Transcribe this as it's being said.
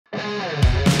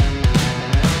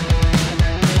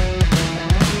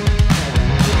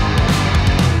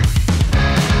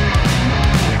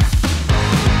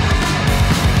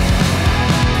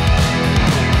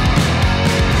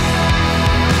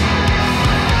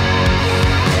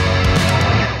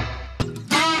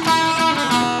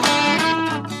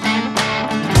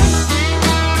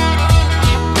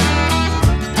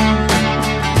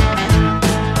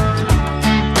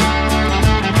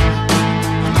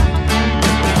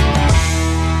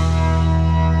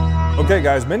Okay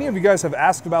guys, many of you guys have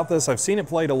asked about this. I've seen it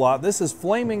played a lot. This is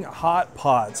Flaming Hot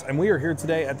Pots, and we are here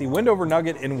today at the Wendover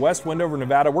Nugget in West Wendover,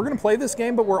 Nevada. We're gonna play this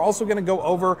game, but we're also gonna go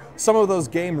over some of those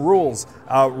game rules.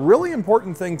 Really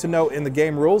important thing to note in the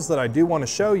game rules that I do wanna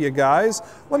show you guys.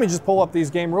 Let me just pull up these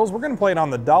game rules. We're gonna play it on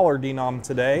the dollar denom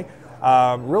today.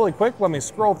 Really quick, let me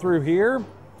scroll through here.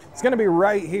 It's going to be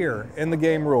right here in the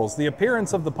game rules. The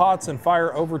appearance of the pots and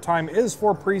fire over time is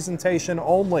for presentation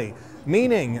only,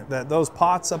 meaning that those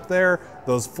pots up there,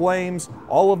 those flames,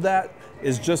 all of that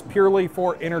is just purely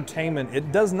for entertainment.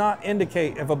 It does not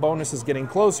indicate if a bonus is getting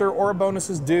closer or a bonus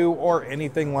is due or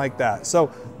anything like that.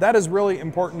 So that is really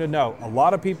important to note. A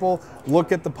lot of people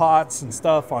look at the pots and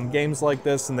stuff on games like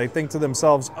this and they think to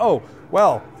themselves, oh,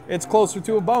 well, it's closer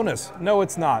to a bonus. No,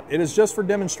 it's not. It is just for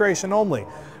demonstration only.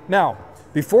 Now,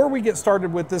 before we get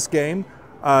started with this game,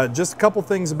 just a couple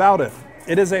things about it.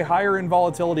 It is a higher in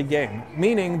volatility game,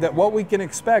 meaning that what we can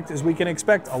expect is we can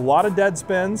expect a lot of dead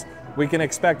spins, we can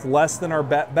expect less than our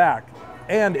bet back.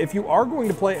 And if you are going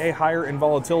to play a higher in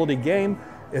volatility game,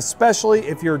 especially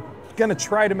if you're gonna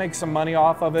try to make some money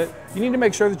off of it, you need to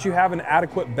make sure that you have an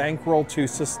adequate bankroll to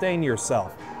sustain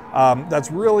yourself.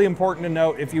 That's really important to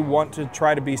note if you want to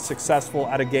try to be successful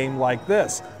at a game like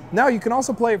this. Now, you can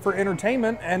also play it for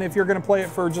entertainment, and if you're going to play it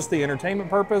for just the entertainment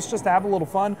purpose, just to have a little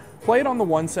fun, play it on the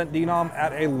 1 cent denom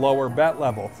at a lower bet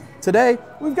level. Today,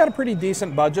 we've got a pretty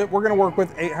decent budget. We're going to work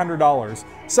with $800.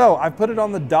 So I've put it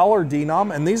on the dollar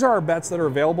denom, and these are our bets that are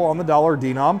available on the dollar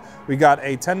denom. We got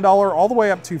a $10 all the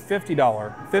way up to $50.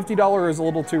 $50 is a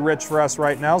little too rich for us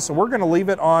right now, so we're going to leave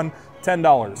it on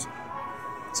 $10.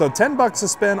 So 10 bucks a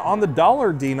spin on the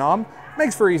dollar denom.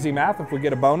 Makes for easy math if we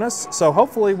get a bonus, so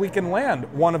hopefully we can land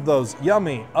one of those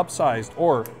yummy, upsized,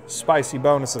 or spicy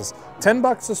bonuses. 10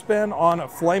 bucks a spin on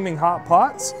Flaming Hot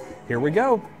Pots. Here we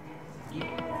go.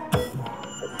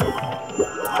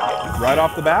 Right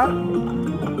off the bat.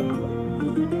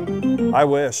 I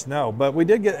wish, no, but we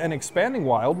did get an expanding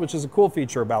wild, which is a cool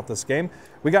feature about this game.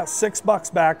 We got 6 bucks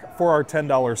back for our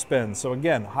 $10 spin. So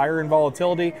again, higher in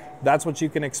volatility, that's what you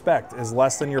can expect, is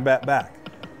less than your bet back.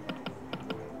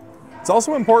 It's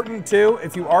also important too,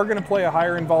 if you are going to play a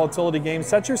higher in volatility game,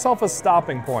 set yourself a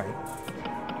stopping point.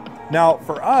 Now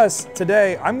for us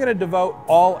today, I'm going to devote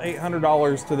all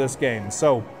 $800 to this game.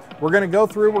 So we're going to go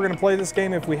through, we're going to play this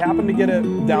game. If we happen to get it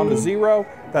down to 0,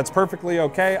 that's perfectly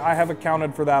okay. I have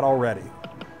accounted for that already.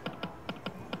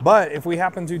 But if we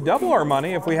happen to double our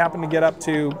money, if we happen to get up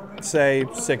to say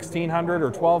 1,600 or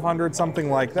 1,200,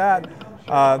 something like that,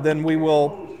 then we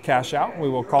will cash out and we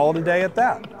will call it a day at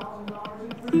that.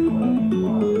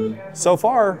 So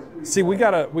far, see, we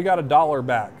got a dollar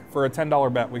back for a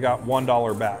 $10 bet. We got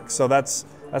 $1 back, so that's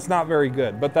not very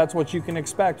good. But that's what you can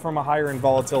expect from a higher in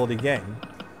volatility game.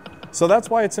 So that's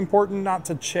why it's important not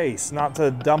to chase, not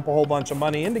to dump a whole bunch of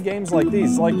money into games like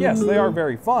these. Like, yes, they are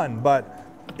very fun, but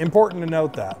important to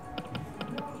note that.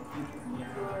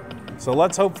 So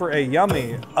let's hope for a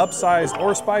yummy, upsized,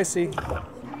 or spicy.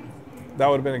 That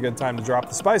would have been a good time to drop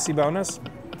the spicy bonus.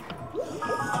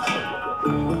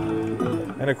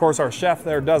 And of course our chef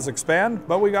there does expand,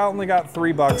 but we only got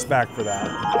 3 bucks back for that.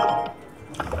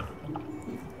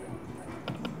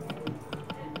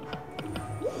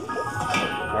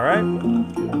 All right,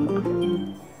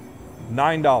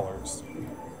 $9.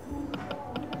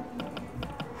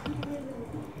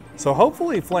 So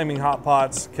hopefully Flaming Hot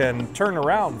Pots can turn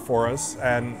around for us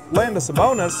and land us a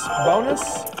bonus.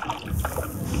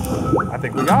 I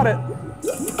think we got it.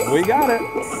 We got it.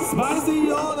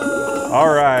 Spicy order.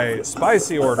 All right,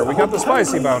 spicy order. We got the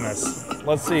spicy bonus.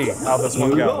 Let's see how this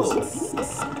one goes.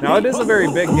 Now it is a very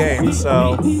big game,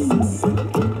 so.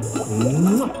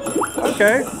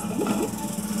 Okay.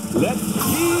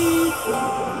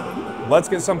 Let's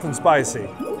get something spicy.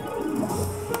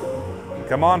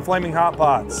 Come on, Flaming Hot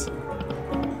Pots.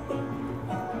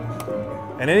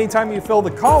 And anytime you fill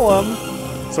the column,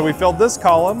 so we filled this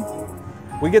column,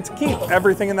 we get to keep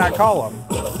everything in that column.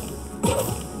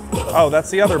 Oh,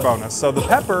 that's the other bonus. So the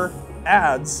pepper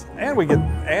adds, and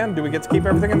do we get to keep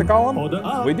everything in the column?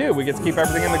 We do, we get to keep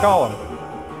everything in the column.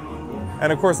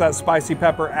 And of course that spicy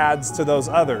pepper adds to those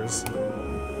others.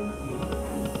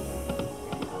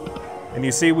 And And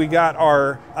you see we got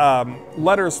our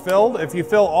letters filled. If you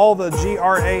fill all the G,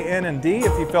 R, A, N, and D,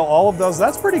 if you fill all of those,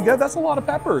 that's pretty good. That's a lot of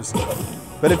peppers.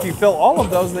 But if you fill all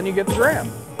of those, then you get the grand.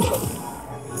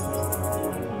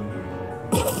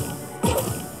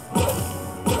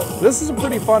 This is a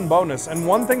pretty fun bonus. And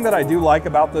one thing that I do like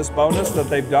about this bonus that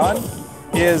they've done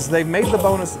is they've made the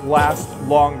bonus last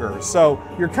longer. So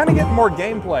you're kind of getting more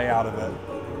gameplay out of it.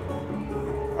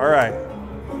 All right,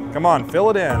 come on, fill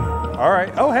it in. All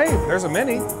right, oh hey, there's a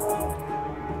mini.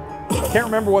 Can't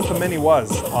remember what the mini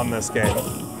was on this game.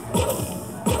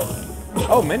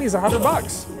 Oh, mini's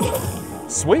 $100.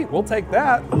 Sweet, we'll take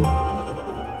that.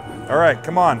 All right,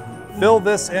 come on, fill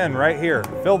this in right here.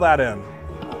 Fill that in.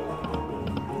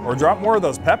 Or drop more of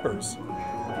those peppers.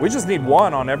 We just need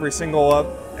one on every single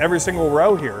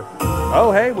row here.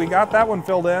 Oh, hey, we got that one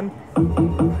filled in.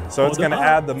 So it's gonna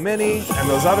add the mini and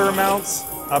those other amounts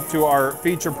up to our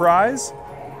feature prize.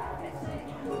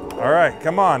 All right,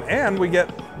 come on. And we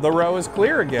get the row is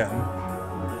clear again.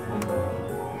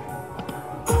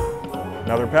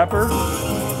 Another pepper.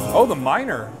 Oh, the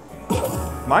minor.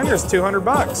 Miner's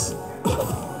 $200.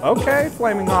 Okay,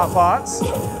 flaming hot pots.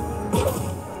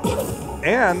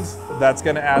 And that's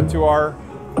gonna add to our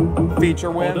feature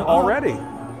win already.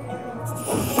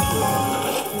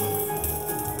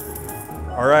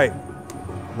 All right,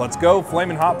 let's go,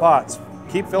 flaming hot pots.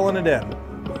 Keep filling it in.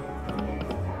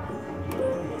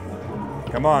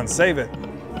 Come on, save it.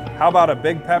 How about a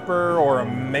big pepper or a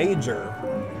major?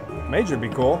 Major would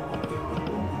be cool.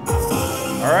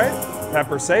 All right,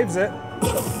 pepper saves it.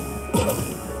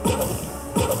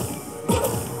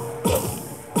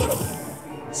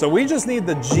 So we just need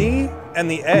the G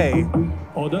and the A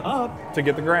Order up. to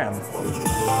get the grand.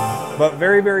 But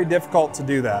very, very difficult to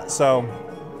do that. So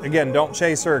again, don't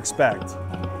chase or expect.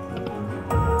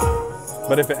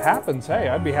 But if it happens, hey,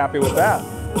 I'd be happy with that.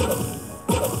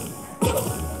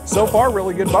 So far,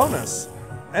 really good bonus.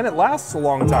 And it lasts a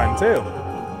long time too.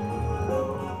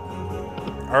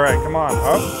 All right, come on.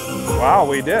 Oh, wow,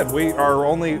 we did. We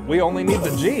only need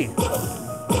the G.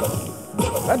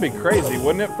 That'd be crazy,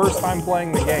 wouldn't it? First time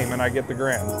playing the game and I get the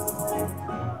grand.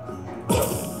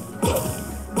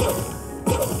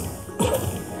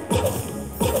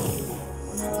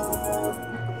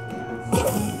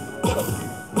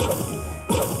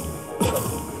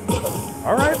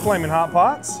 All right, flaming hot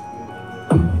pots.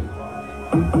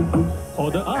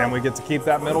 Order up. And we get to keep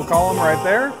that middle column right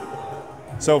there.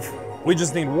 So we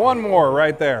just need one more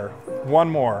right there. One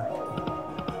more.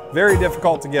 Very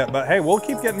difficult to get, but hey, we'll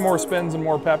keep getting more spins and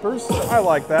more peppers. I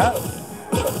like that.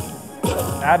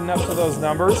 Adding up to those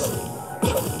numbers.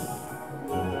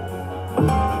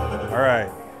 All right,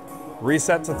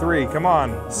 reset to 3, come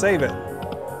on, save it.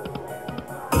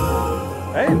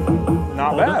 Hey,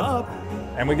 not bad.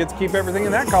 And we get to keep everything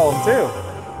in that column too.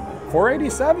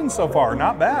 487 so far,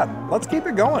 not bad. Let's keep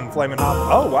it going, flaming hot.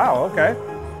 Oh wow, okay.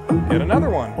 Get another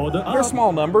one. They're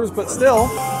small numbers, but still,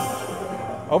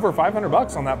 over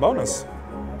 $500 on that bonus.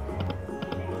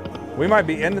 We might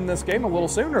be ending this game a little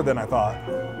sooner than I thought.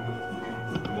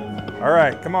 All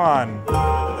right, come on.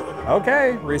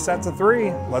 Okay, reset to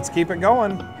 3. Let's keep it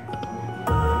going.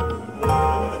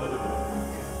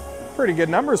 Pretty good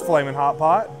numbers, flaming hot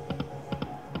pot.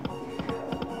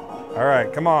 All right,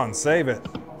 come on, save it.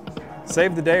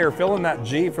 Save the day or fill in that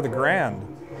G for the grand.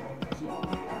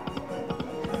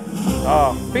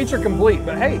 Feature complete,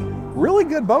 but hey, really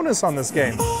good bonus on this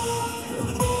game.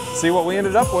 See what we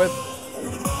ended up with.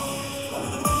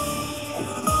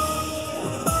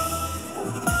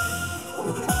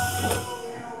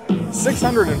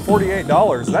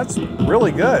 $648, that's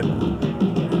really good.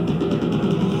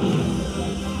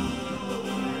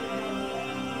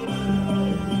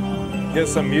 Get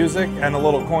some music and a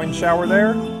little coin shower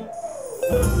there.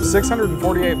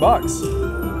 648 bucks.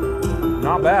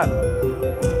 Not bad.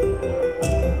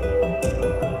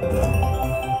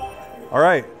 All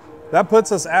right, that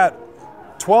puts us at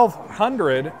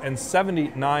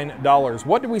 $1,279.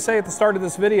 What did we say at the start of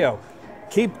this video?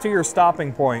 Keep to your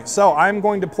stopping point. So I'm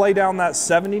going to play down that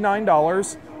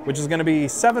 $79, which is gonna be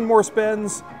 7 more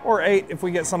spins, or 8 if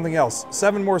we get something else.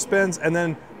 7 more spins, and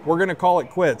then we're gonna call it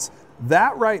quits.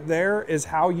 That right there is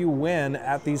how you win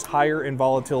at these higher in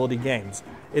volatility games.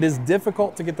 It is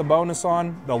difficult to get the bonus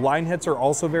on. The line hits are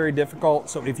also very difficult.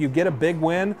 So if you get a big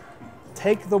win,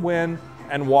 take the win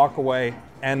and walk away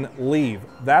and leave.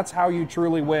 That's how you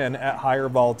truly win at higher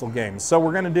volatile games. So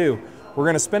we're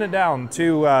gonna spin it down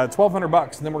to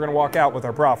 $1,200 and then we're gonna walk out with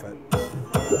our profit.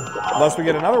 Unless we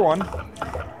get another one,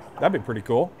 that'd be pretty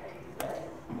cool.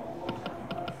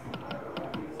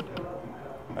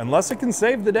 Unless it can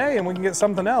save the day and we can get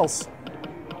something else.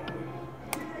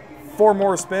 4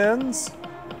 more spins.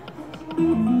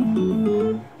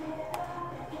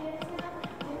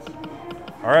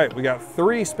 All right, we got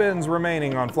 3 spins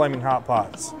remaining on Flaming Hot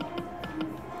Pots.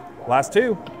 Last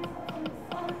 2.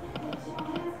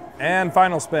 And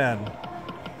final spin.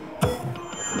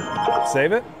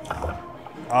 Save it.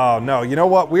 Oh no, you know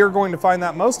what? We are going to find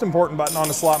that most important button on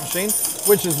a slot machine,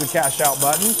 which is the cash out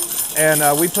button.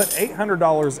 And we put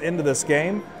 $800 into this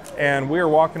game, and we are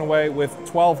walking away with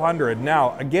 $1,200.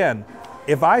 Now, again,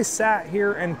 if I sat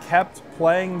here and kept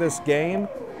playing this game,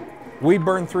 we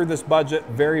burn through this budget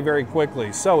very, very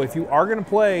quickly. So if you are gonna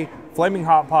play Flaming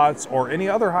Hot Pots or any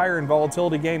other higher in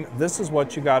volatility game, this is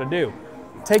what you gotta do.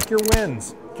 Take your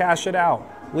wins, cash it out,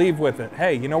 leave with it.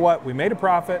 Hey, you know what? We made a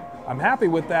profit. I'm happy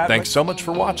with that. Thanks so much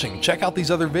for watching. Check out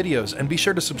these other videos and be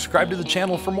sure to subscribe to the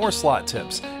channel for more slot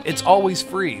tips. It's always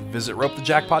free. Visit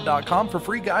ropethejackpot.com for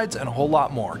free guides and a whole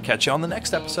lot more. Catch you on the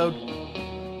next episode.